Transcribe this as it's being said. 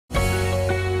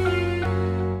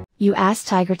You ask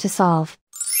Tiger to solve.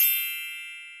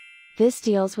 This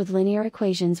deals with linear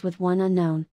equations with one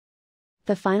unknown.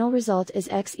 The final result is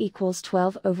x equals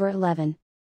 12 over 11.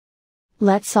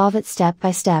 Let's solve it step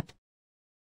by step.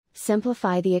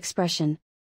 Simplify the expression.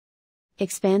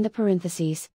 Expand the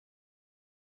parentheses.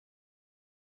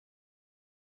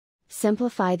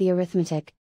 Simplify the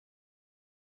arithmetic.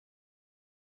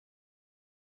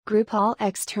 Group all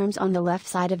x terms on the left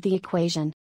side of the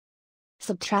equation.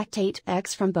 Subtract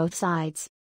 8x from both sides.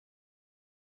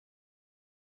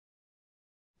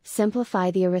 Simplify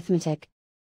the arithmetic.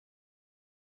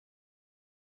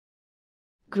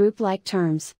 Group like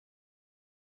terms.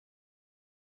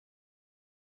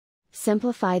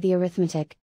 Simplify the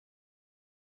arithmetic.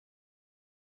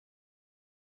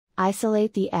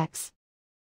 Isolate the x.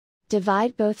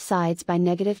 Divide both sides by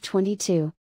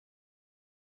 -22.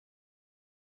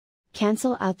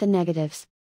 Cancel out the negatives.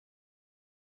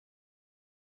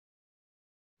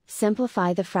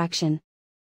 Simplify the fraction.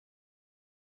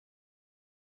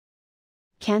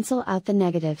 Cancel out the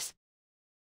negatives.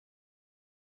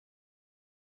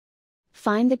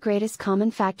 Find the greatest common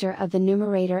factor of the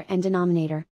numerator and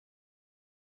denominator.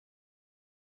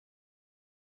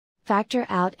 Factor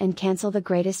out and cancel the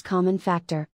greatest common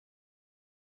factor.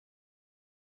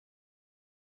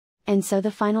 And so the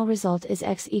final result is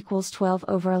x equals 12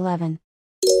 over 11.